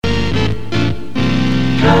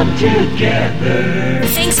come together.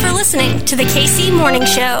 Thanks for listening to the KC Morning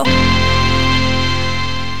Show.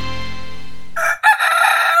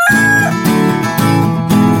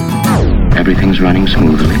 Everything's running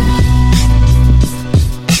smoothly.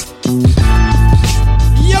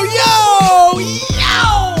 Yo!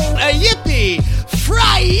 Yippee!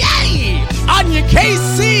 Friday on your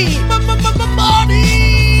KC Morning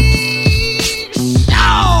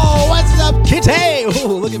Show! What's up, Kitty?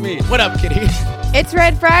 Ooh, look at me. What up, Kitty? It's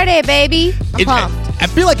Red Friday, baby. I'm pumped. I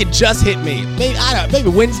feel like it just hit me. Maybe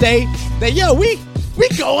Wednesday. That we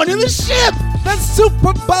going to the ship. The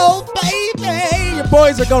Super Bowl, baby. Your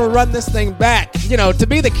boys are going to run this thing back. You know, to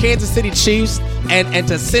be the Kansas City Chiefs and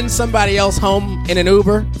to send somebody else home in an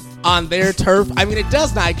Uber on their turf. I mean, it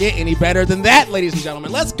does not get any better than that, ladies and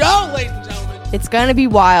gentlemen. Let's go, ladies and gentlemen. It's going to be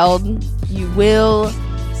wild. You will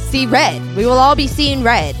see red. We will all be seeing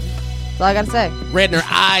red. That's all I got to say. Red in their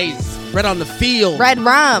eyes. Red on the field. Red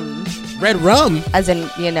rum. Red rum? As in,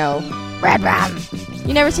 red rum.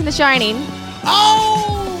 You never seen The Shining?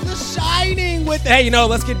 Oh, The Shining with... Hey,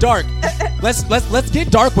 let's get dark. Let's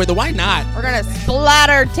get dark with it. Why not? We're going to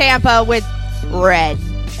splatter Tampa with red.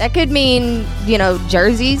 That could mean,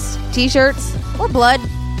 jerseys, T-shirts, or blood.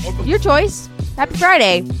 Your choice. Happy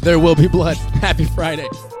Friday. There will be blood. Happy Friday.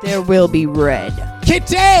 There will be red.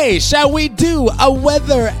 Kitty, shall we do a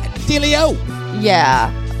weather dealio?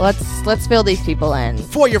 Yeah. Let's fill these people in.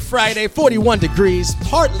 For your Friday, 41 degrees,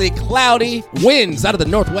 partly cloudy, winds out of the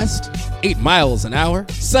northwest, 8 miles an hour.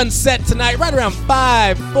 Sunset tonight right around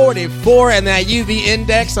 5:44, and that UV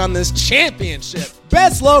index on this championship.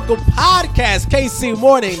 Best local podcast, KC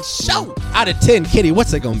Morning Show. Out of 10, Kitty,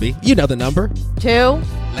 what's it gonna be? You know the number. 2.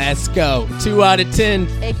 Let's go. 2 out of 10.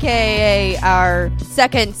 AKA our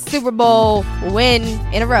second Super Bowl win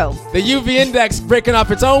in a row. The UV index breaking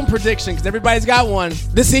off its own prediction because everybody's got one.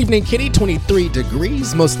 This evening, Kitty, 23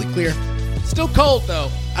 degrees, mostly clear. Still cold, though.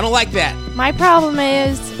 I don't like that. My problem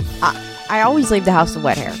is I always leave the house with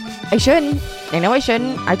wet hair. I shouldn't. I know I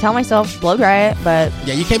shouldn't. I tell myself blow dry it, but...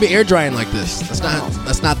 Yeah, you can't be air drying like this.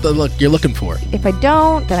 That's not the look you're looking for. If I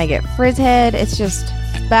don't, then I get frizz head. It's just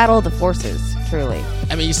battle of the forces, truly.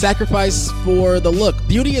 I mean, you sacrifice for the look.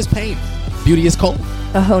 Beauty is pain. Beauty is cold.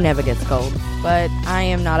 A hoe never gets cold, but I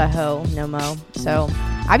am not a hoe, no mo. So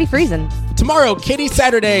I be freezing. Tomorrow, Kitty,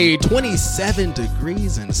 Saturday, 27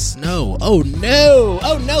 degrees and snow. Oh no,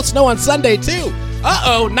 snow on Sunday too.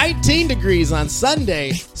 19 degrees on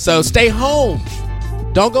Sunday. So stay home.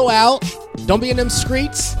 Don't go out. Don't be in them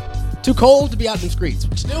streets. Too cold to be out in them streets.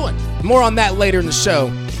 What you doing? More on that later in the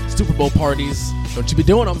show. Super Bowl parties. Don't you be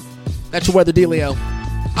doing them. That's your weather dealio.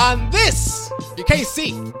 On this, your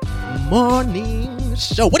KC Morning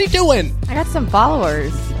Show. What are you doing? I got some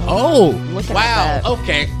followers. Oh, Looking wow. at that.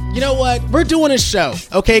 Okay. You know what? We're doing a show.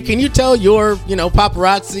 Okay. Can you tell your,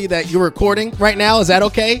 paparazzi that you're recording right now? Is that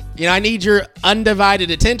okay? I need your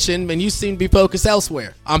undivided attention, and you seem to be focused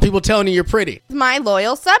elsewhere on people telling you you're pretty. My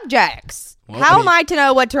loyal subjects. Well, How am I to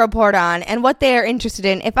know what to report on and what they are interested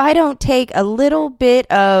in if I don't take a little bit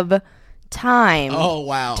of time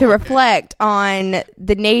to reflect on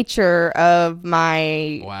the nature of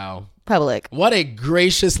my public? What a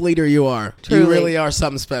gracious leader you are. Truly. You really are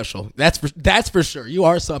something special. That's for sure. You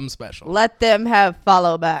are something special. Let them have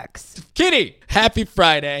follow backs. Kitty, happy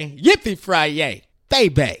Friday. Yippee Friday.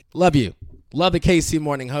 Baby. Love you. Love the KC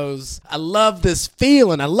Morning Hose. I love this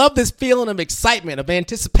feeling. I love this feeling of excitement, of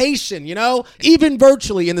anticipation, even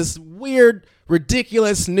virtually in this weird,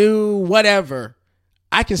 ridiculous, new whatever.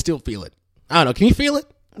 I can still feel it. I don't know. Can you feel it?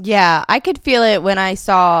 Yeah, I could feel it when I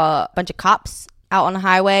saw a bunch of cops out on the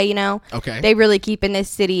highway, Okay. They really keeping this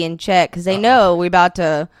city in check because they know we're about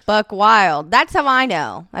to buck wild. That's how I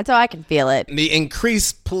know. That's how I can feel it. The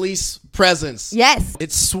increased police presence. Yes.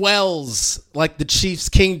 It swells like the Chiefs'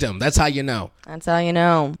 kingdom. That's how you know. That's how you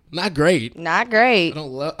know. Not great. Not great. I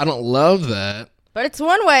don't love that. But it's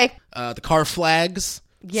one way. The car flags.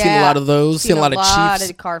 Yeah. Seen a lot of those. Seen a lot of Chiefs.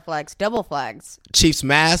 of car flags. Double flags. Chiefs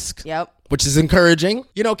mask. Yep. Which is encouraging.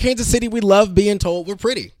 Kansas City, we love being told we're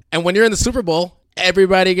pretty. And when you're in the Super Bowl,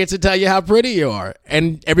 everybody gets to tell you how pretty you are.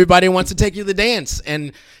 And everybody wants to take you to the dance.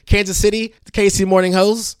 And Kansas City, the KC Morning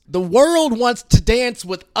Hose, the world wants to dance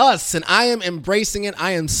with us. And I am embracing it.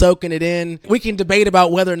 I am soaking it in. We can debate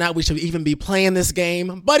about whether or not we should even be playing this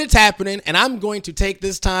game. But it's happening. And I'm going to take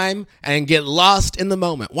this time and get lost in the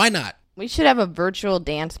moment. Why not? We should have a virtual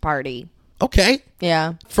dance party. Okay.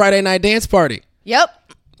 Yeah. Friday night dance party. Yep.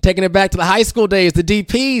 Taking it back to the high school days, the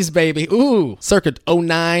DPs, baby. Ooh, circa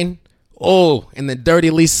 09. Oh, and the Dirty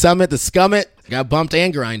Lee Summit, the Scummit, got bumped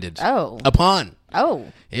and grinded. Oh. Upon. Oh.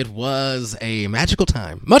 It was a magical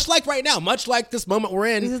time. Much like right now, much like this moment we're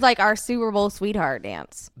in. This is like our Super Bowl sweetheart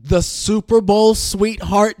dance. The Super Bowl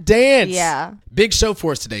sweetheart dance. Yeah. Big show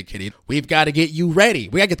for us today, Kitty. We've got to get you ready.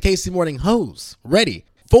 We got to get the KC Morning Hose ready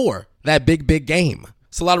for that big game.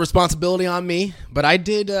 It's a lot of responsibility on me, but I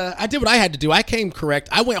did what I had to do. I came correct.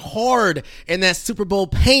 I went hard in that Super Bowl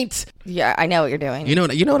paint. Yeah, I know what you're doing. You know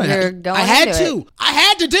what I had to. I had to. I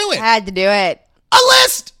had to do it. I had to do it. A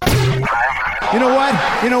list. You know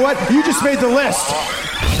what? You just made the list.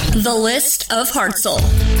 The list of Hartzell.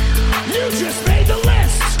 You just made the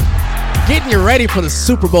list. Getting you ready for the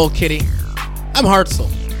Super Bowl, Kitty. I'm Hartzell.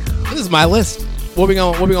 This is my list. What we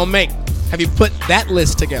gonna make? Have you put that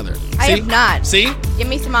list together? I have not. See? Give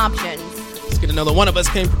me some options. Let's get another one of us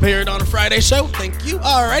came prepared on a Friday show. Thank you.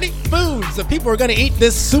 Alrighty. Foods that people are going to eat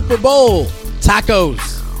this Super Bowl.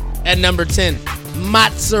 Tacos at number 10.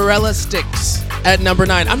 Mozzarella sticks at number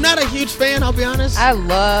 9. I'm not a huge fan, I'll be honest. I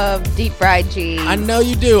love deep fried cheese. I know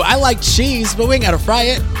you do. I like cheese, but we ain't got to fry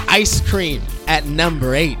it. Ice cream at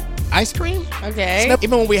number 8. Ice cream? Okay.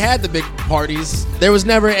 Even when we had the big parties, there was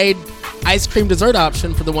never a ice cream dessert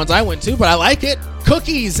option for the ones I went to, but I like it.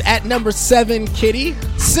 Cookies at number 7, Kitty.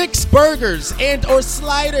 6 burgers and or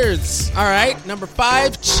sliders. All right. Number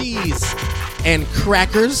 5, cheese and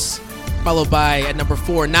crackers. Followed by at number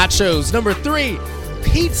 4, nachos. Number 3,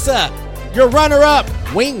 pizza. Your runner-up,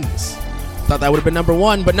 wings. Thought that would have been number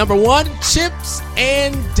 1, but number 1, chips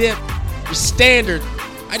and dip. Your standard.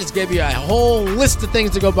 I just gave you a whole list of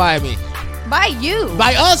things to go buy me. By you.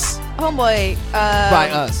 By us. Homeboy. By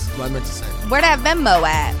us, what I meant to say. Where that Venmo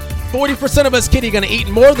at? 40% of us, Kitty, gonna eat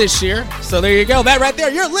more this year. So there you go. That right there,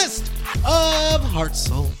 your list of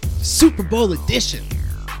Hartzell Super Bowl edition.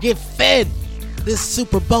 Get fed this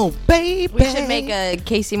Super Bowl, baby. We should make a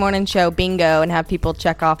KC Morning Show bingo and have people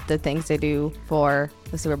check off the things they do for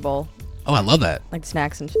the Super Bowl. Oh, I love that. Like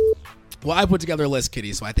snacks and Well, I put together a list,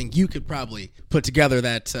 Kitty, so I think you could probably put together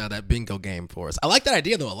that bingo game for us. I like that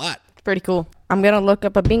idea, though, a lot. Pretty cool. I'm going to look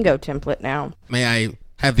up a bingo template now. May I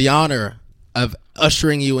have the honor of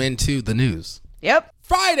ushering you into the news? Yep.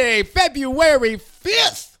 Friday, February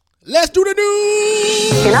 5th. Let's do the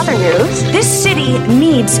news. In other news, this city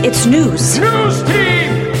needs its news. News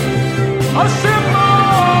team, assemble!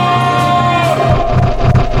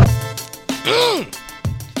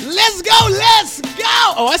 Let's go.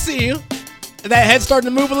 Oh, I see you. That head's starting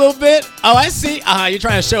to move a little bit. Oh, I see. You're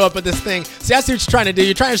trying to show up at this thing. See, I see what you're trying to do.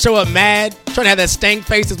 You're trying to show up mad, trying to have that stank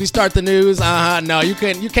face as we start the news. No, you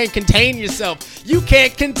can't contain yourself. You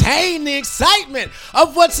can't contain the excitement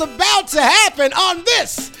of what's about to happen on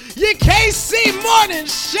this, your KC Morning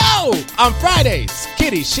Show. On Fridays,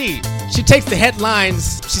 Kitty, she takes the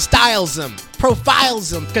headlines, she styles them, profiles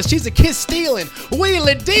them, because she's a kiss-stealing,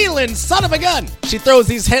 wheeling-dealing son of a gun. She throws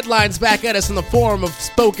these headlines back at us in the form of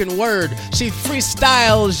spoken word. She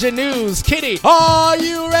freestyles your news. Kitty, are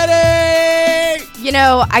you ready? You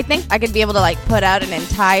know, I think I could be able to, put out an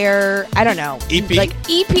entire, I don't know. EP?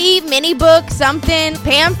 EP, mini book, something,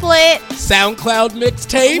 pamphlet. SoundCloud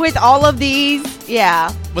mixtape? With all of these,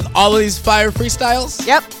 yeah. With all of these fire freestyles?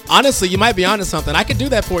 Yep. Honestly, you might be onto something. I could do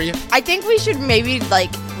that for you. I think we should maybe,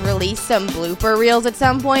 release some blooper reels at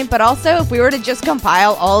some point, but also if we were to just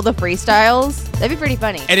compile all the freestyles, that'd be pretty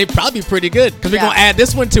funny. And it'd probably be pretty good, because we're going to add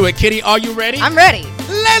this one to it. Kitty, are you ready? I'm ready.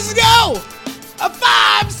 Let's go! A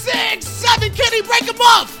 5, 6, 7, Kitty, break them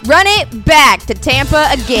off! Run it back to Tampa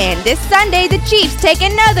again. This Sunday, the Chiefs take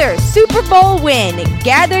another Super Bowl win.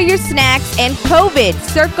 Gather your snacks and COVID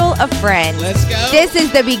circle a friend. Let's go. This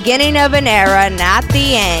is the beginning of an era, not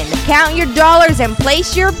the end. Count your dollars and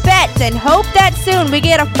place your bets and hope that soon we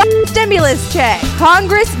get a stimulus check.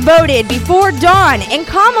 Congress voted before dawn and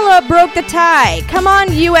Kamala broke the tie. Come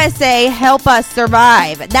on, USA, help us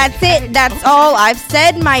survive. That's it. That's all. I've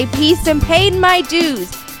said my piece and paid my dues.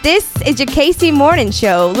 This is your KC Morning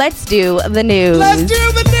Show. Let's do the news. Let's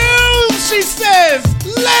do the news, she says.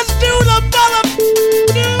 Let's do the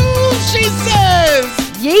news, she says.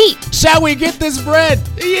 Yeet. Shall we get this bread?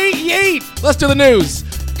 Yeet, yeet. Let's do the news.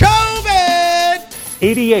 COVID.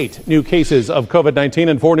 88 new cases of COVID-19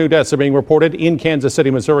 and 4 new deaths are being reported in Kansas City,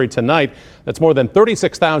 Missouri tonight. That's more than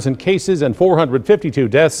 36,000 cases and 452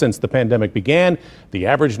 deaths since the pandemic began. The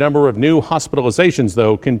average number of new hospitalizations,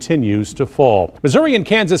 though, continues to fall. Missouri and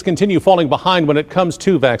Kansas continue falling behind when it comes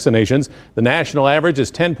to vaccinations. The national average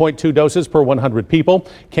is 10.2 doses per 100 people.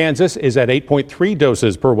 Kansas is at 8.3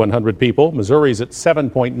 doses per 100 people. Missouri is at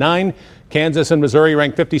 7.9. Kansas and Missouri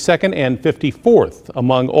rank 52nd and 54th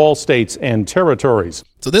among all states and territories.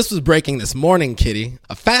 So this was breaking this morning, Kitty.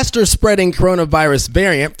 A faster spreading coronavirus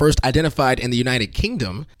variant, first identified in the United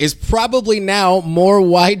Kingdom, is probably now more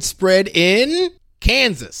widespread in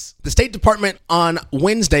Kansas. The State Department on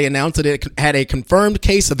Wednesday announced that it had a confirmed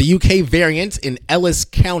case of the UK variant in Ellis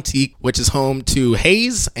County, which is home to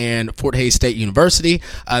Hayes and Fort Hays State University.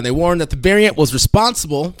 They warned that the variant was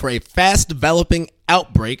responsible for a fast-developing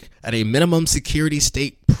outbreak at a minimum security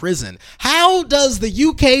state prison. How does the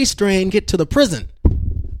UK strain get to the prison?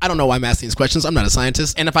 I don't know why I'm asking these questions. I'm not a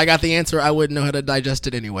scientist. And if I got the answer, I wouldn't know how to digest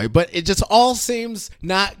it anyway. But it just all seems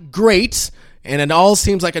not great. And it all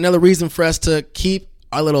seems like another reason for us to keep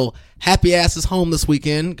our little happy asses home this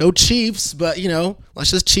weekend. Go Chiefs, but,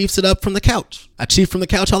 let's just Chiefs it up from the couch. I Chief from the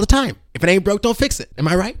couch all the time. If it ain't broke, don't fix it. Am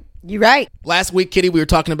I right? You're right. Last week, Kitty, we were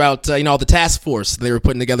talking about, all the task force they were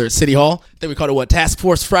putting together at City Hall. I think we called it, Task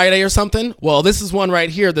Force Friday or something? Well, this is one right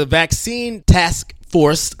here, the Vaccine Task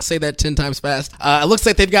Force. Say that 10 times fast. It looks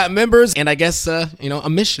like they've got members and I guess, a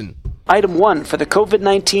mission. Item 1 for the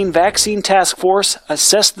COVID-19 Vaccine Task Force,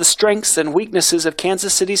 assess the strengths and weaknesses of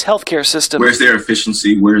Kansas City's healthcare system. Where's their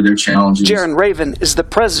efficiency? Where are their challenges? Jaron Raven is the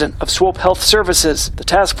president of Swope Health Services. The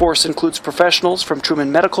task force includes professionals from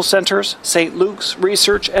Truman Medical Centers, St. Luke's,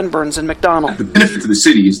 Research, and Burns & McDonnell. The benefit to the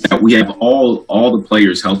city is that we have all the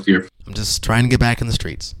players healthcare. I'm just trying to get back in the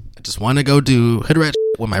streets. I just want to go do hood rat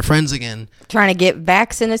with my friends again. Trying to get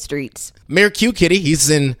vax in the streets. Mayor Q, Kitty, he's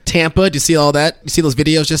in Tampa. Do you see all that? You see those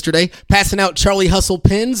videos yesterday? Passing out Charlie Hustle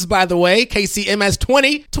pins, by the way. KCM has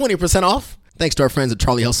 20% off. Thanks to our friends at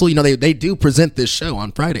Charlie Hustle. They do present this show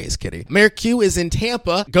on Fridays, Kitty. Mayor Q is in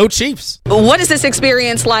Tampa. Go Chiefs. What is this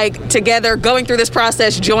experience like together, going through this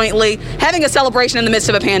process jointly, having a celebration in the midst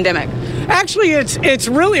of a pandemic? Actually, it's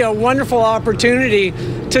really a wonderful opportunity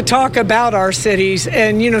to talk about our cities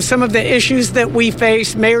and, some of the issues that we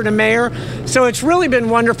face mayor to mayor. So it's really been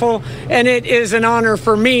wonderful, and it is an honor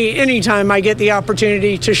for me anytime I get the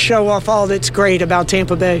opportunity to show off all that's great about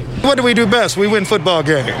Tampa Bay. What do we do best? We win football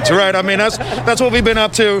games, right? I mean, that's what we've been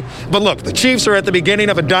up to. But look, the Chiefs are at the beginning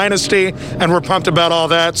of a dynasty, and we're pumped about all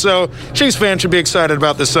that. So Chiefs fans should be excited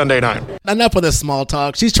about this Sunday night. Enough of this small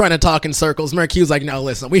talk. She's trying to talk in circles. Mayor Q's like, no,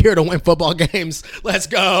 listen, we're here to win football games. Let's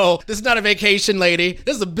go. This is not a vacation, lady.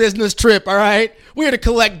 This is a business trip, all right? We're here to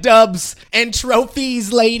collect dubs and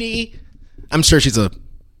trophies, lady. I'm sure she's a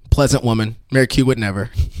pleasant woman. Mayor Q would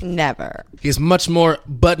never. Never. He's much more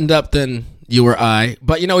buttoned up than you or I,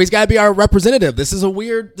 but he's got to be our representative. This is a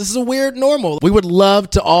weird normal. We would love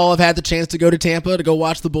to all have had the chance to go to Tampa to go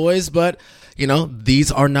watch the boys, but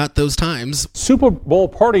these are not those times. Super Bowl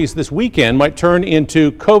parties this weekend might turn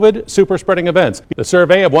into COVID super spreading events. The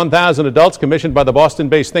survey of 1,000 adults commissioned by the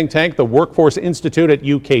Boston-based think tank, the Workforce Institute at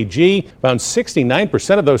UKG, found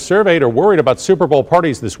 69% of those surveyed are worried about Super Bowl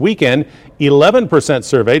parties this weekend. 11%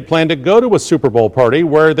 surveyed plan to go to a Super Bowl party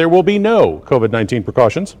where there will be no COVID-19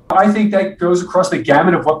 precautions. I think that goes across the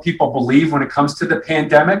gamut of what people believe when it comes to the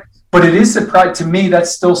pandemic. But it is to me,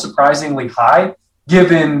 that's still surprisingly high,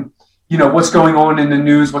 given what's going on in the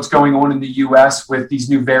news, what's going on in the U.S. with these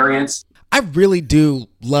new variants. I really do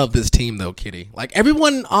love this team, though, Kitty. Like,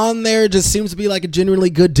 everyone on there just seems to be like a genuinely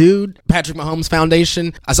good dude. Patrick Mahomes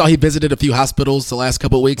Foundation. I saw he visited a few hospitals the last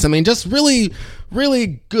couple of weeks. I mean, just really,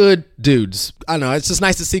 really good dudes. I don't know. It's just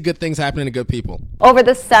nice to see good things happening to good people. Over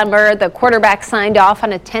the summer, the quarterback signed off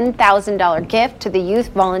on a $10,000 gift to the Youth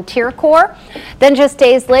Volunteer Corps. Then just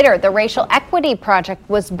days later, the Racial Equity Project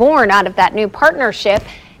was born out of that new partnership.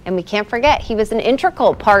 And we can't forget, he was an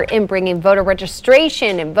integral part in bringing voter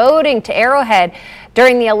registration and voting to Arrowhead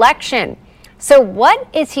during the election. So what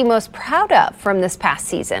is he most proud of from this past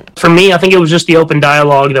season? For me, I think it was just the open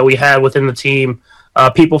dialogue that we had within the team.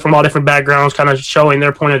 People from all different backgrounds kind of showing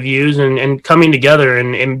their point of views and coming together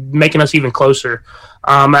and making us even closer.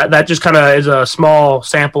 That just kind of is a small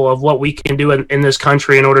sample of what we can do in this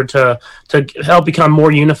country in order to help become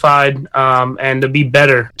more unified and to be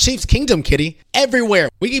better. Chiefs Kingdom, Kitty, everywhere.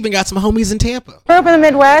 We even got some homies in Tampa. Grew up in the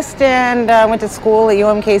Midwest and went to school at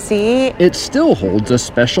UMKC. It still holds a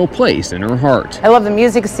special place in her heart. I love the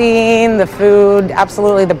music scene, the food,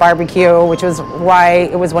 absolutely the barbecue, which was why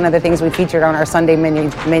it was one of the things we featured on our Sunday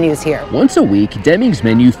menus here. Once a week, Deming's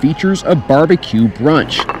menu features a barbecue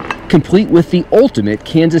brunch, complete with the ultimate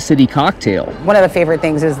Kansas City cocktail. One of the favorite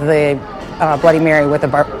things is the Bloody Mary with a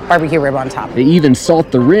barbecue rib on top. They even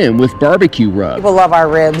salt the rim with barbecue rub. People love our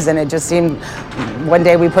ribs, and it just seemed one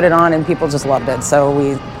day we put it on and people just loved it. So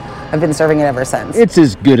we have been serving it ever since. It's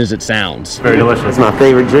as good as it sounds. Very delicious. It's my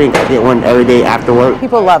favorite drink. I get one every day after work.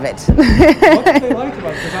 People love it. What do they like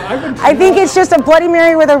about it? I think it's just a Bloody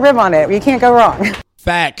Mary with a rib on it. You can't go wrong.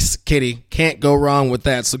 Facts, Kitty. Can't go wrong with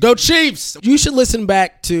that. So go Chiefs. You should listen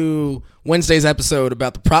back to Wednesday's episode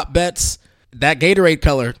about the prop bets. That Gatorade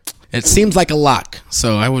color, it seems like a lock.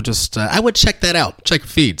 So I would just, I would check that out. Check your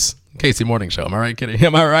feeds. Casey Morning Show. Am I right, Kitty?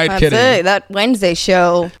 Am I right, That's Kitty? it. That Wednesday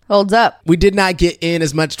show holds up. We did not get in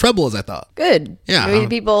as much trouble as I thought. Good. Yeah. Maybe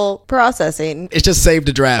people processing. It's just saved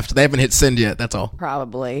a draft. They haven't hit send yet. That's all.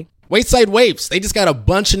 Probably. Wayside Waifs. They just got a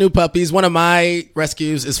bunch of new puppies. One of my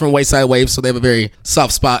rescues is from Wayside Waifs, so they have a very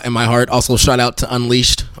soft spot in my heart. Also, shout out to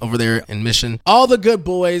Unleashed over there in Mission. All the good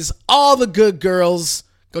boys, all the good girls.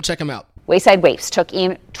 Go check them out. Wayside Waifs took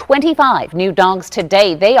in 25 new dogs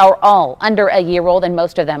today. They are all under a year old, and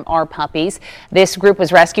most of them are puppies. This group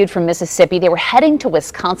was rescued from Mississippi. They were heading to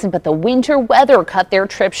Wisconsin, but the winter weather cut their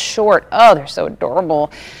trip short. Oh, they're so adorable.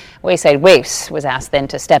 Wayside Waifs was asked then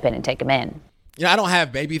to step in and take them in. You know, I don't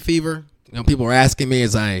have baby fever. You know, people are asking me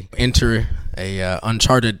as I enter a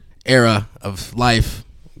uncharted era of life,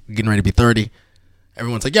 getting ready to be 30.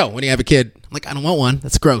 Everyone's like, yo, when do you have a kid? I'm like, I don't want one.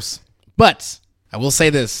 That's gross. But I will say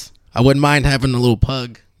this. I wouldn't mind having a little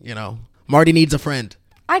pug, you know. Marty needs a friend.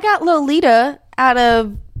 I got Lolita out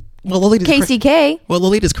of KCK.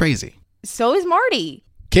 Lolita's crazy. So is Marty.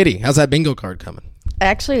 Kitty, how's that bingo card coming?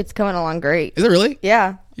 Actually, it's coming along great. Is it really?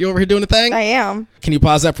 Yeah. You over here doing the thing? I am. Can you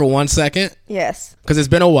pause that for 1 second? Yes. Because it's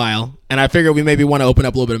been a while, and I figured we maybe want to open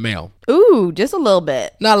up a little bit of mail. Ooh, just a little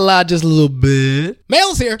bit. Not a lot, just a little bit.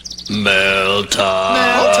 Mail's here. Mail time.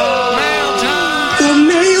 Mail time. Mail time. The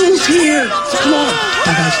mail's here. Come on.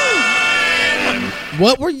 Bye, guys.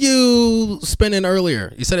 What were you spinning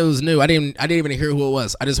earlier? You said it was new. I didn't even hear who it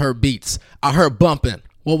was. I just heard beats. I heard bumping.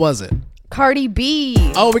 What was it? Cardi B.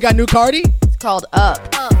 Oh, we got new Cardi? It's called Up.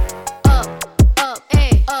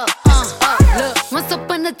 Look, once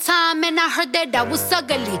upon a time, and I heard that I was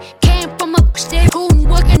ugly. Came from a that who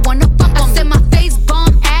wouldn't wanna fuck on me. I said my face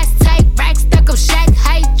bomb, ass tight, rack stuck up, shack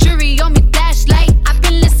height, jury on me, flashlight. I've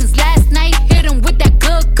been listening since last night. Hit him with that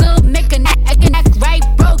good, make a act right.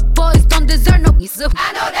 Broke boys don't deserve no piece of.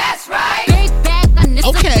 I know that's right. Big bag,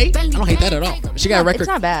 okay. I don't hate that at all. She got a record. It's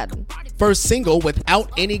not bad. First single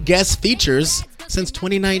without any guest features since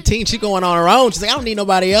 2019. She's going on her own. She's like, I don't need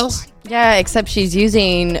nobody else. Yeah, except she's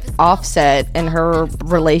using Offset and her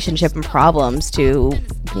relationship and problems to,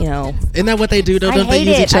 you know. Isn't that what they do, though? Don't they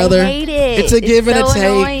use each other? I hate it. It's a give and a take.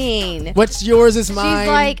 Annoying. What's yours is mine. She's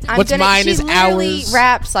like, what's mine is ours. She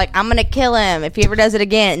raps like, I'm going to kill him if he ever does it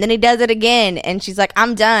again. And then he does it again. And she's like,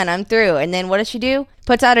 I'm done. I'm through. And then what does she do?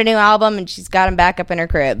 Puts out a new album and she's got him back up in her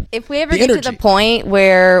crib. If we ever get to the point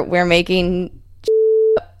where we're making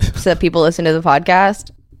so that people listen to the podcast,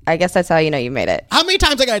 I guess that's how you know you made it. How many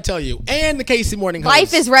times I gotta tell you? And the Casey Morning host.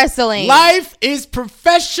 Life is wrestling. Life is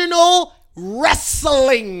professional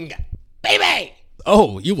wrestling, baby.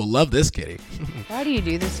 Oh, you will love this, Kitty. Why do you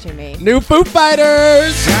do this to me? New Foo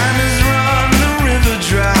Fighters. Time has run the river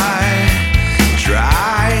dry,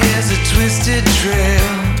 dry as a twisted trail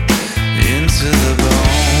into the bone,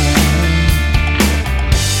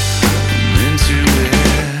 into where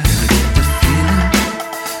I get the feeling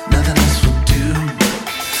nothing else will do.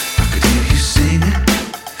 I could hear you sing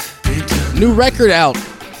it. New record out.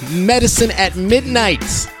 Medicine at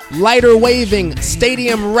Midnight. Lighter waving,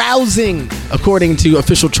 stadium rousing, according to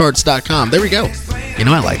officialcharts.com. There we go. You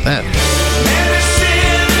know I like that.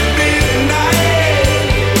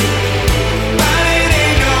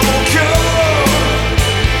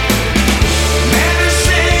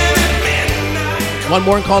 One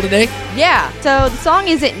more and call today? Yeah. So the song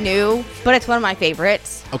isn't new, but it's one of my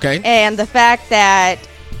favorites. Okay. And the fact that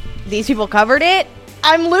these people covered it,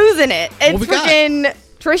 I'm losing it. It's freaking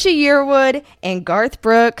Trisha Yearwood and Garth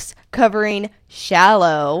Brooks covering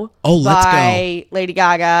Shallow by Lady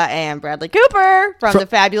Gaga and Bradley Cooper from the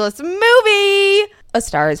fabulous movie A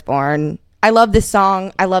Star Is Born. I love this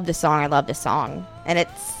song. I love this song. I love this song. And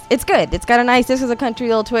it's good. It's got a nice, this is a country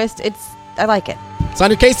little twist. I like it. It's on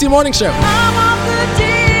your KC Morning Show. I'm off the deep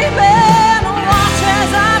end, watch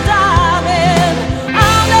as I dive in.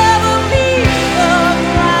 I'll never leave the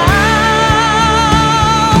ground.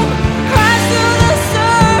 Crash to the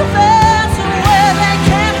surface where they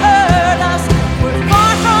can't hurt us. We're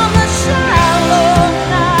far from the shallow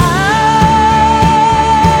now.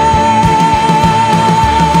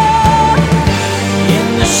 In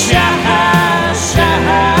the shallow.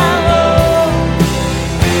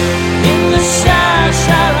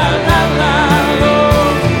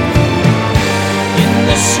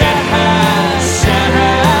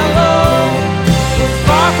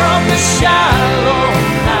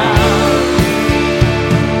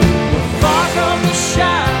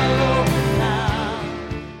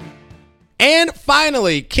 And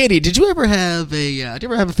finally, Kitty, did you ever have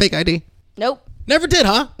a fake ID? Nope. Never did,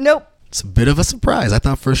 huh? Nope. It's a bit of a surprise. I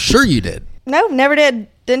thought for sure you did. No, never did.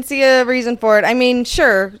 Didn't see a reason for it. I mean,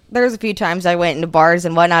 sure, there's a few times I went into bars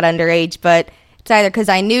and whatnot underage, but It's either because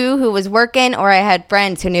I knew who was working or I had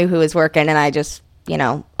friends who knew who was working, and I just,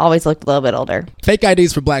 always looked a little bit older. Fake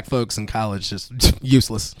IDs for black folks in college, just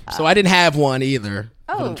useless. So I didn't have one either.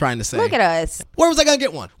 What I'm trying to say. Look at us. Where was I going to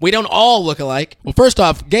get one? We don't all look alike. Well, first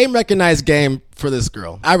off, game recognized game for this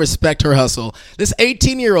girl. I respect her hustle. This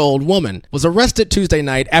 18-year-old woman was arrested Tuesday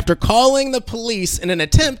night after calling the police in an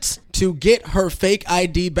attempt to get her fake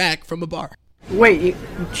ID back from a bar. Wait, you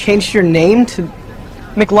changed your name to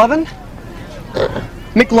McLovin?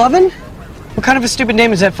 McLovin? What kind of a stupid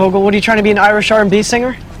name is that, Fogel? What, are you trying to be an Irish R&B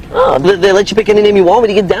singer? Oh, they let you pick any name you want when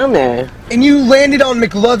you get down there. And you landed on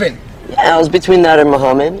McLovin? Yeah, I was between that and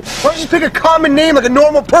Muhammad. Why don't you just pick a common name like a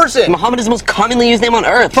normal person? Muhammad is the most commonly used name on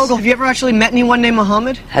earth. Fogel, have you ever actually met anyone named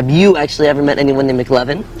Muhammad? Have you actually ever met anyone named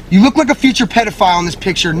McLovin? You look like a future pedophile in this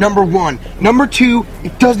picture, number one. Number two,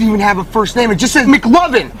 it doesn't even have a first name. It just says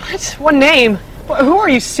McLovin. What? One name? Who are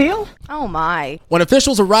you, Seal? Oh, my. When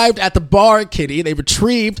officials arrived at the bar, Kitty, they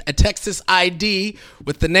retrieved a Texas ID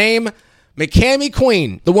with the name McCammy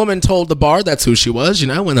Queen. The woman told the bar that's who she was,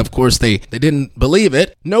 and of course they didn't believe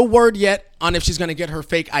it. No word yet on if she's going to get her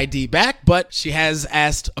fake ID back, but she has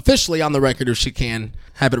asked officially on the record if she can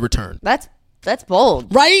have it returned. That's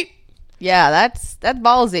bold. Right? Yeah, that's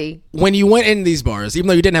ballsy. When you went in these bars, even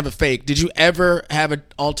though you didn't have a fake, did you ever have an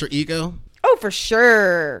alter ego? Oh, for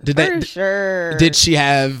sure. Sure. Did she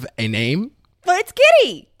have a name? Well, it's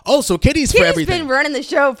Kitty. Oh, so Kitty's for everything. Kitty's been running the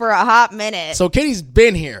show for a hot minute. So Kitty's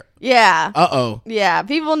been here. Yeah. Uh-oh. Yeah,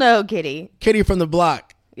 people know Kitty. Kitty from the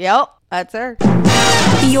block. Yep, that's her.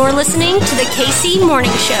 You're listening to the KC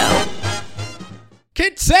Morning Show.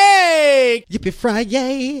 Kitty! Yippee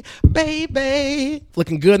Friday, baby.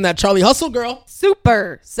 Looking good in that Charlie Hustle, girl.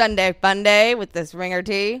 Super Sunday fun day with this ringer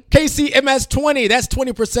tee. KCMS20, that's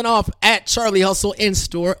 20% off at Charlie Hustle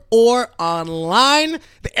in-store or online.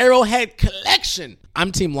 The Arrowhead Collection.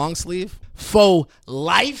 I'm team long sleeve. Faux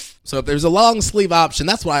life. So if there's a long sleeve option,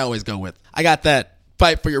 that's what I always go with. I got that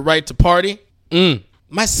fight for your right to party.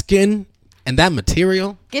 My skin and that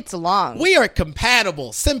material gets along. We are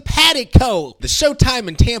compatible. Simpatico. The Showtime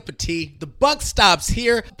in Tampa T. The buck stops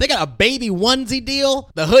here. They got a baby onesie deal.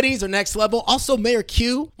 The hoodies are next level. Also, Mayor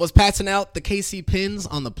Q was passing out the KC pins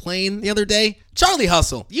on the plane the other day. Charlie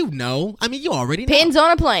Hustle. You already know. Pins on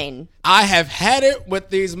a plane. I have had it with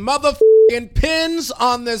these motherfucking pins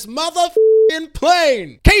on this motherfucking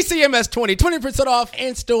plane. KCMS 20% off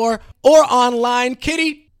in store or online.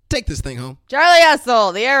 Kitty, take this thing home. Charlie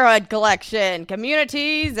Hustle, the Arrowhead Collection,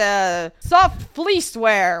 Communities, soft fleece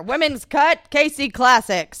wear, women's cut, KC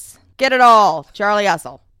Classics. Get it all. Charlie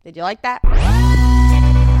Hustle. Did you like that? You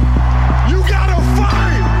gotta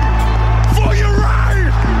fight for your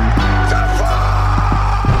right to fight!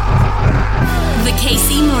 The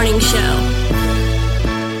KC Morning Show.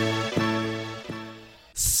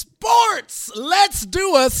 Sports! Let's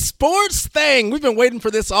do a sports thing. We've been waiting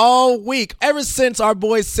for this all week. Ever since our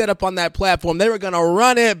boys set up on that platform, they were going to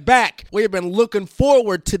run it back. We have been looking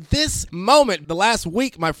forward to this moment. The last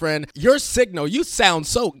week, my friend, your signal, you sound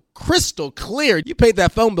so crystal clear. You paid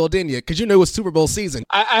that phone bill, didn't you? Because you knew it was Super Bowl season.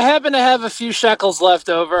 I happen to have a few shekels left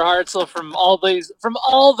over, Hartzell, from all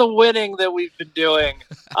the winning that we've been doing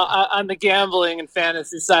on the gambling and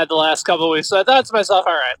fantasy side the last couple of weeks. So I thought to myself,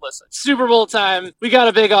 all right, listen, Super Bowl time. We got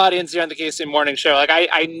a big audience here on the KC Morning Show. Like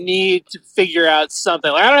I need to figure out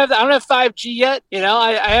something. Like I don't have 5G yet.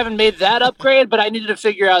 I haven't made that upgrade, but I needed to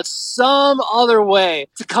figure out some other way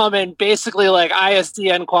to come in basically like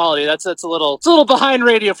ISDN quality. That's a little behind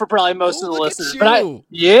radio for probably most of the listeners.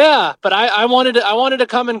 But I wanted to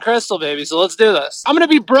come in crystal, baby. So let's do this. I'm gonna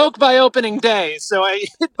be broke by opening day, so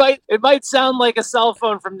it might sound like a cell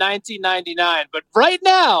phone from 1999, but right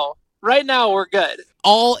now we're good.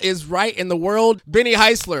 All is right in the world. Benny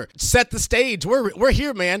Heisler, set the stage. We're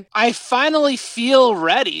here, man. I finally feel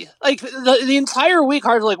ready. Like the entire week,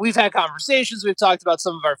 we've had conversations. We've talked about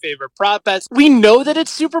some of our favorite prop bets. We know that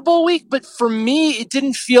it's Super Bowl week, but for me, it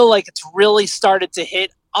didn't feel like it's really started to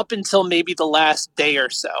hit up until maybe the last day or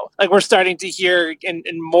so. Like we're starting to hear and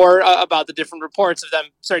more about the different reports of them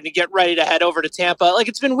starting to get ready to head over to Tampa. Like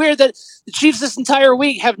it's been weird that the Chiefs this entire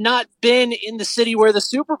week have not been in the city where the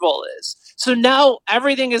Super Bowl is. So now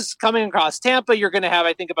everything is coming across Tampa. You're going to have,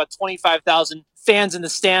 I think, about 25,000 fans in the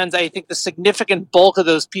stands. I think the significant bulk of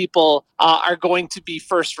those people are going to be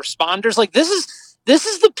first responders. Like this is this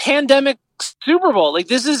is the pandemic Super Bowl. Like,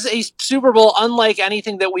 this is a Super Bowl unlike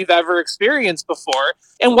anything that we've ever experienced before.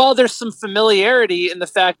 And while there's some familiarity in the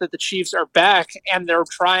fact that the Chiefs are back and they're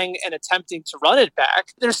trying and attempting to run it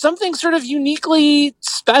back, there's something sort of uniquely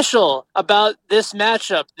special about this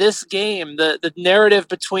matchup, this game, the narrative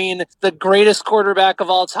between the greatest quarterback of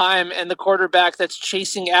all time and the quarterback that's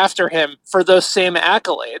chasing after him for those same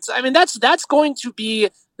accolades. I mean, that's going to be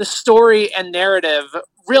the story and narrative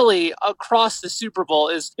really across the Super Bowl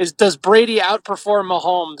is does Brady outperform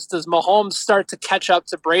Mahomes? Does Mahomes start to catch up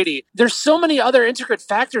to Brady? There's so many other intricate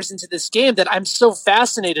factors into this game that I'm so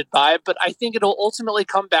fascinated by, but I think it'll ultimately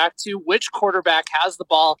come back to which quarterback has the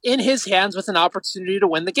ball in his hands with an opportunity to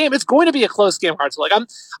win the game. It's going to be a close game, Hartzell. Like,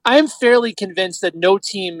 I'm fairly convinced that no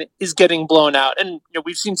team is getting blown out. And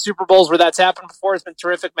we've seen Super Bowls where that's happened before. It's been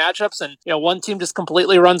terrific matchups, and one team just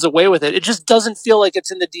completely runs away with it. It just doesn't feel like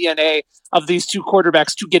it's in the DNA of these two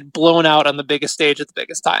quarterbacks to get blown out on the biggest stage at the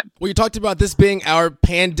biggest time. Well, you talked about this being our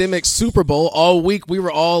pandemic Super Bowl. All week we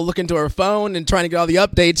were all looking to our phone and trying to get all the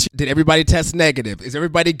updates. Did everybody test negative? Is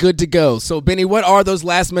everybody good to go? So, Benny, what are those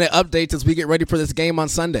last-minute updates as we get ready for this game on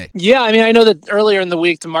Sunday? Yeah, I mean, I know that earlier in the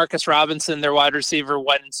week, Demarcus Robinson, their wide receiver,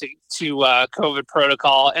 went into COVID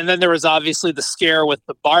protocol, and then there was obviously the scare with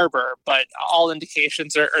the barber, but all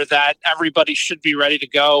indications are that everybody should be ready to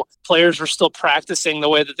go. Players were still practicing the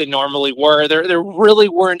way that they normally were. There really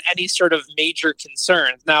weren't any sort of major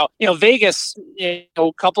concerns. Now, Vegas, a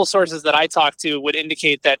couple sources that I talked to would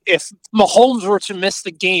indicate that if Mahomes were to miss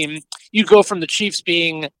the game, you'd go from the Chiefs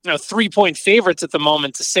being 3-point favorites at the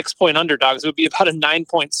moment to 6-point underdogs. It would be about a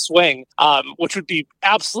 9-point swing, which would be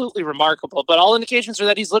absolutely remarkable. But all indications are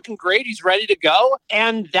that he's looking great. He's ready to go.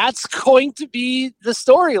 And that's going to be the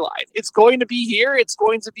storyline. It's going to be here. It's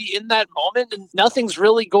going to be in that moment, and nothing's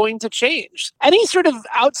really going to change. Any sort of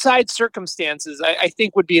outside circumstances, I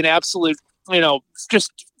think, would be an absolute,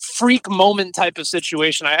 just freak moment type of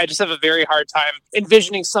situation. I just have a very hard time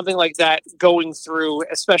envisioning something like that going through,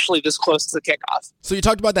 especially this close to the kickoff. So you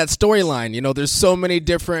talked about that storyline. There's so many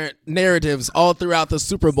different narratives all throughout the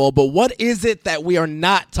Super Bowl, but what is it that we are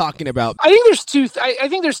not talking about? I think there's two. I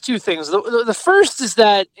think there's two things. The first is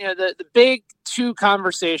that the big two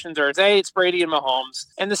conversations are it's Brady and Mahomes,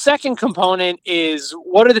 and the second component is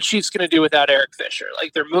what are the Chiefs going to do without Eric Fisher?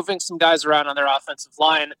 Like, they're moving some guys around on their offensive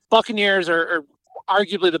line. Buccaneers are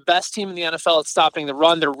arguably the best team in the NFL at stopping the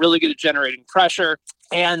run. They're really good at generating pressure.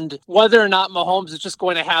 And whether or not Mahomes is just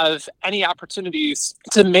going to have any opportunities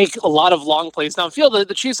to make a lot of long plays downfield,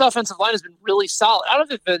 the Chiefs' offensive line has been really solid. I don't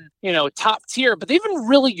know if they've been, top tier, but they've been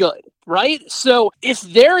really good, right? So if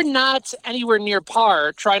they're not anywhere near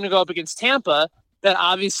par trying to go up against Tampa, that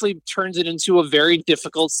obviously turns it into a very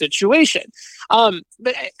difficult situation.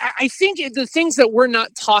 But I think the things that we're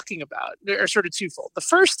not talking about are sort of twofold. The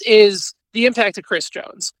first is the impact of Chris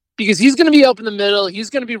Jones, because he's going to be open the middle. He's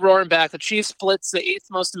going to be roaring back. The Chiefs blitz the 8th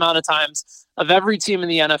most amount of times of every team in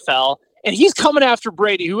the NFL. And he's coming after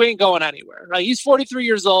Brady, who ain't going anywhere. Right? He's 43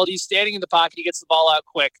 years old. He's standing in the pocket. He gets the ball out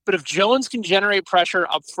quick. But if Jones can generate pressure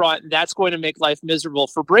up front, that's going to make life miserable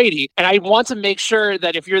for Brady. And I want to make sure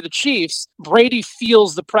that if you're the Chiefs, Brady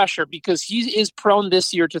feels the pressure, because he is prone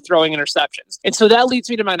this year to throwing interceptions. And so that leads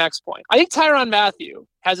me to my next point. I think Tyrann Mathieu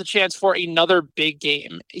has a chance for another big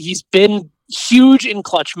game. He's been huge in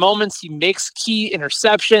clutch moments. He makes key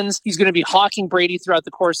interceptions. He's going to be hawking Brady throughout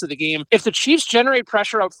the course of the game. If the Chiefs generate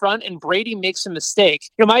pressure up front and Brady makes a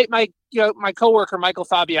mistake, my coworker, Michael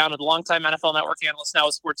Fabiano, the longtime NFL Network analyst now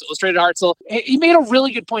with Sports Illustrated, Hartzell, he made a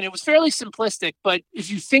really good point. It was fairly simplistic, but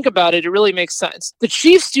if you think about it, it really makes sense. The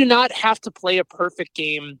Chiefs do not have to play a perfect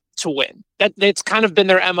game to win. That's kind of been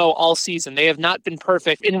their MO all season. They have not been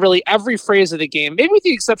perfect in really every phase of the game, maybe with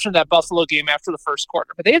the exception of that Buffalo game after the first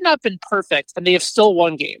quarter, but they have not been perfect, and they have still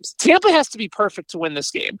won games. Tampa has to be perfect to win this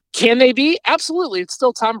game. Can they be? Absolutely. It's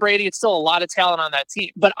still Tom Brady. It's still a lot of talent on that team,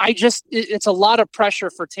 but it's a lot of pressure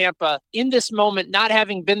for Tampa in this moment, not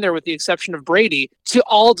having been there with the exception of Brady, to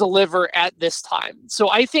all deliver at this time. So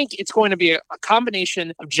I think it's going to be a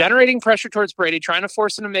combination of generating pressure towards Brady, trying to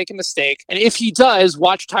force him to make a mistake, and if he does,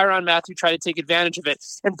 watch Tyrann Mathieu try to take advantage of it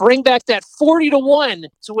and bring back that 40-1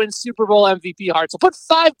 to win Super Bowl MVP heart. So put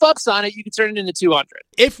 $5 on it, you can turn it into 200.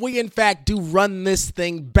 If we in fact do run this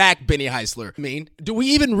thing back, Benny Heisler, do we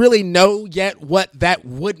even really know yet what that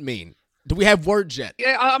would mean? Do we have words yet?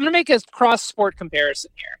 Yeah, I'm going to make a cross-sport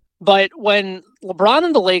comparison here. But when LeBron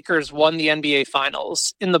and the Lakers won the NBA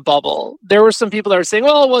Finals in the bubble, there were some people that were saying,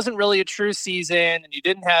 well, it wasn't really a true season and you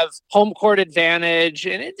didn't have home court advantage.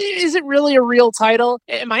 And is it really a real title?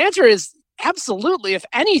 And my answer is absolutely. If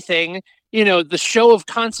anything, the show of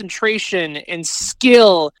concentration and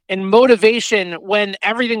skill and motivation when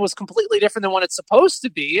everything was completely different than what it's supposed to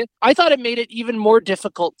be, I thought it made it even more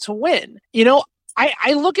difficult to win.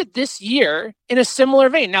 I look at this year in a similar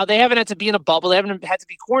vein. Now, they haven't had to be in a bubble. They haven't had to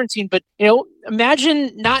be quarantined. But,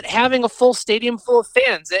 imagine not having a full stadium full of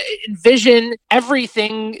fans. Envision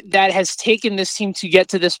everything that has taken this team to get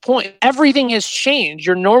to this point. Everything has changed.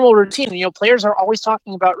 Your normal routine. Players are always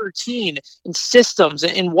talking about routine and systems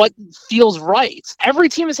and what feels right. Every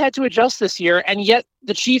team has had to adjust this year, and yet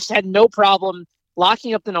the Chiefs had no problem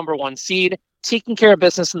locking up the number 1 seed, taking care of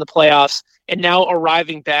business in the playoffs, and now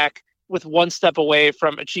arriving back with one step away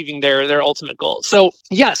from achieving their ultimate goal. So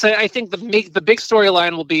yes, I think the big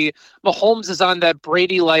storyline will be Mahomes is on that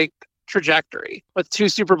Brady-like trajectory with 2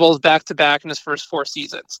 Super Bowls back-to-back in his first 4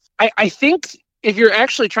 seasons. I think if you're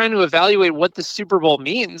actually trying to evaluate what the Super Bowl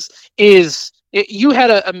means is you had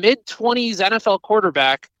a mid-20s NFL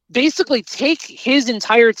quarterback basically take his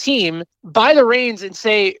entire team by the reins and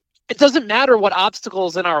say, it doesn't matter what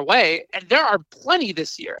obstacles in our way, and there are plenty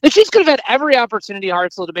this year. The Chiefs could have had every opportunity,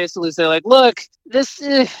 Hartzell, to basically say, like, look,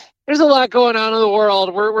 there's a lot going on in the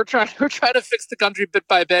world. We're trying to fix the country bit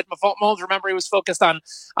by bit. Mahomes, remember, he was focused on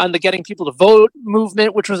the getting people to vote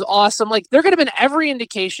movement, which was awesome. Like, there could have been every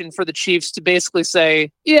indication for the Chiefs to basically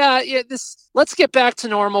say, let's get back to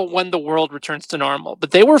normal when the world returns to normal.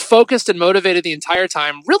 But they were focused and motivated the entire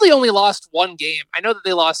time. Really only lost 1 game. I know that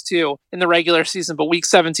they lost 2 in the regular season, but week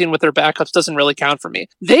 17 with their backups doesn't really count for me.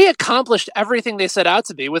 They accomplished everything they set out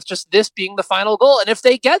to be, with just this being the final goal. And if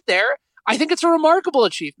they get there, I think it's a remarkable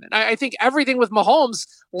achievement. I think everything with Mahomes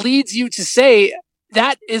leads you to say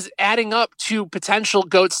that is adding up to potential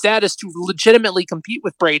GOAT status to legitimately compete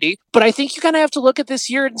with Brady. But I think you kind of have to look at this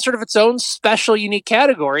year in sort of its own special, unique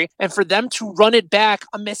category. And for them to run it back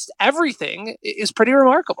amidst everything is pretty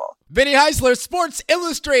remarkable. Benny Heisler, Sports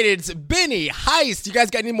Illustrated's Benny Heist. You guys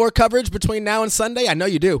got any more coverage between now and Sunday? I know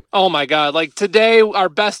you do. Oh my God. Like today, our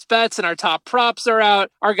best bets and our top props are out.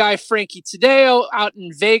 Our guy Frankie Tadeo out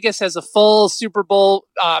in Vegas has a full Super Bowl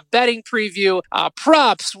betting preview.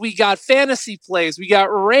 Props, we got fantasy plays. We got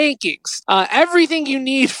rankings. Everything you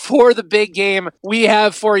need for the big game, we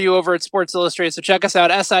have for you over at Sports Illustrated. So check us out,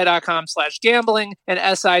 si.com/gambling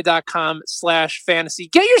and si.com/fantasy.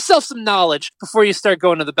 Get yourself some knowledge before you start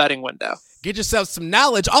going to the betting window. Get yourself some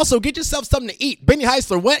knowledge. Also, get yourself something to eat. Benny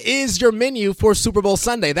Heisler, what is your menu for Super Bowl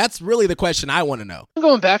Sunday? That's really the question I want to know. I'm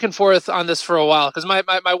going back and forth on this for a while because my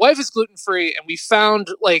wife is gluten-free, and we found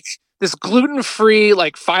this gluten-free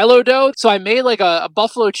phyllo dough. So I made a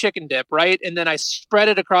buffalo chicken dip, right? And then I spread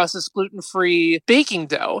it across this gluten-free baking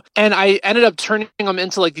dough. And I ended up turning them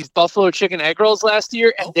into these buffalo chicken egg rolls last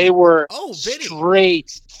year. And they were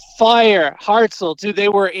straight fire. Hartzell, dude, they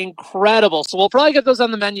were incredible. So we'll probably get those on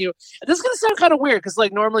the menu. And this is going to sound kind of weird because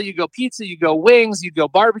normally you go pizza, you go wings, you go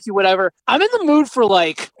barbecue, whatever. I'm in the mood for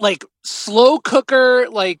slow cooker,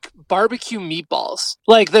 barbecue meatballs.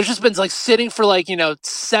 There's just been sitting for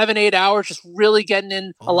 7-8 hours, just really getting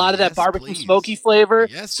in a lot of that barbecue smoky flavor.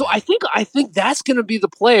 Yes. So I think that's going to be the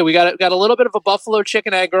play. We got a little bit of a buffalo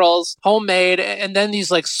chicken egg rolls, homemade, and then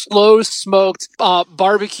these slow smoked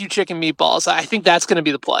barbecue chicken meatballs. I think that's going to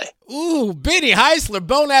be the play. Ooh, Benny Heisler,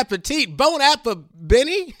 bon appetit, bon appa,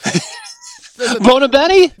 Benny. Bona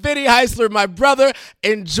Benny? Benny Heisler, my brother,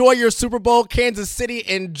 enjoy your Super Bowl. Kansas City,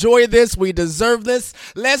 enjoy this. We deserve this.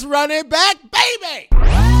 Let's run it back, baby.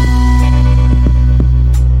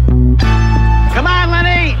 Come on,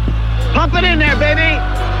 Lenny. Pump it in there, baby.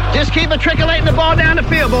 Just keep matriculating the ball down the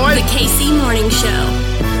field, boys. The KC Morning Show.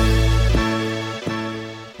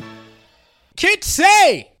 Kid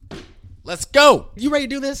say, let's go. You ready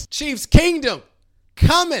to do this? Chiefs Kingdom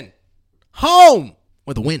coming home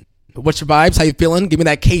with a win. What's your vibes? How you feeling? Give me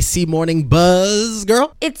that KC morning buzz,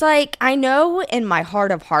 girl. It's I know in my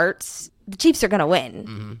heart of hearts, the Chiefs are going to win.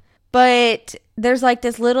 Mm-hmm. But there's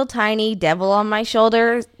this little tiny devil on my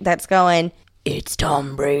shoulder that's going, it's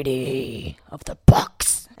Tom Brady of the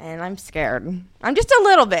Bucs. And I'm scared. I'm just a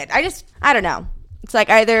little bit. I don't know. It's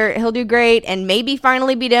either he'll do great and maybe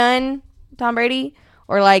finally be done, Tom Brady,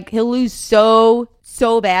 or he'll lose so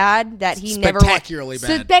bad that he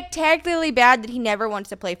spectacularly bad that he never wants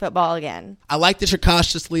to play football again. I like that you're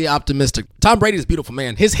cautiously optimistic. Tom Brady is a beautiful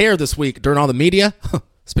man. His hair this week during all the media,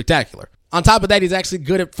 spectacular. On top of that, he's actually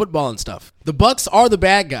good at football and stuff. The Bucs are the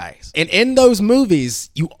bad guys. And in those movies,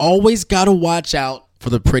 you always got to watch out for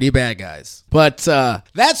the pretty bad guys. But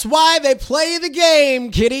that's why they play the game,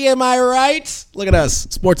 Kitty. Am I right? Look at us.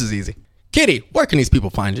 Sports is easy. Kitty, where can these people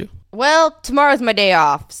find you? Well, tomorrow's my day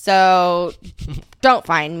off, so don't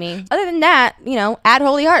find me. Other than that, at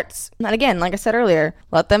Holy Hearts. And again, like I said earlier,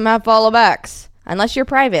 let them have follow backs. Unless you're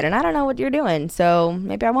private, and I don't know what you're doing, so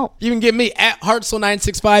maybe I won't. You can get me at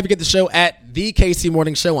Hartzell965. You get the show at The KC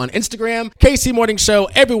Morning Show on Instagram. KC Morning Show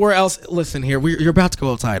everywhere else. Listen here, you're about to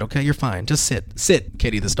go outside, okay? You're fine. Just sit,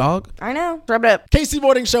 Kitty this dog. I know. Rub it up.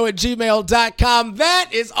 KCMorningshow@gmail.com. That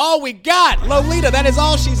is all we got. Lolita, that is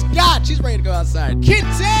all she's got. She's ready to go outside. Kitty,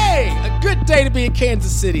 a good day to be in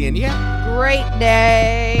Kansas City, and yeah. Great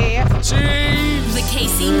day. Chiefs. The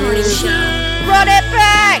KC Morning Show. Run it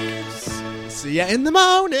back. See ya in the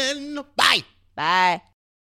morning. Bye. Bye.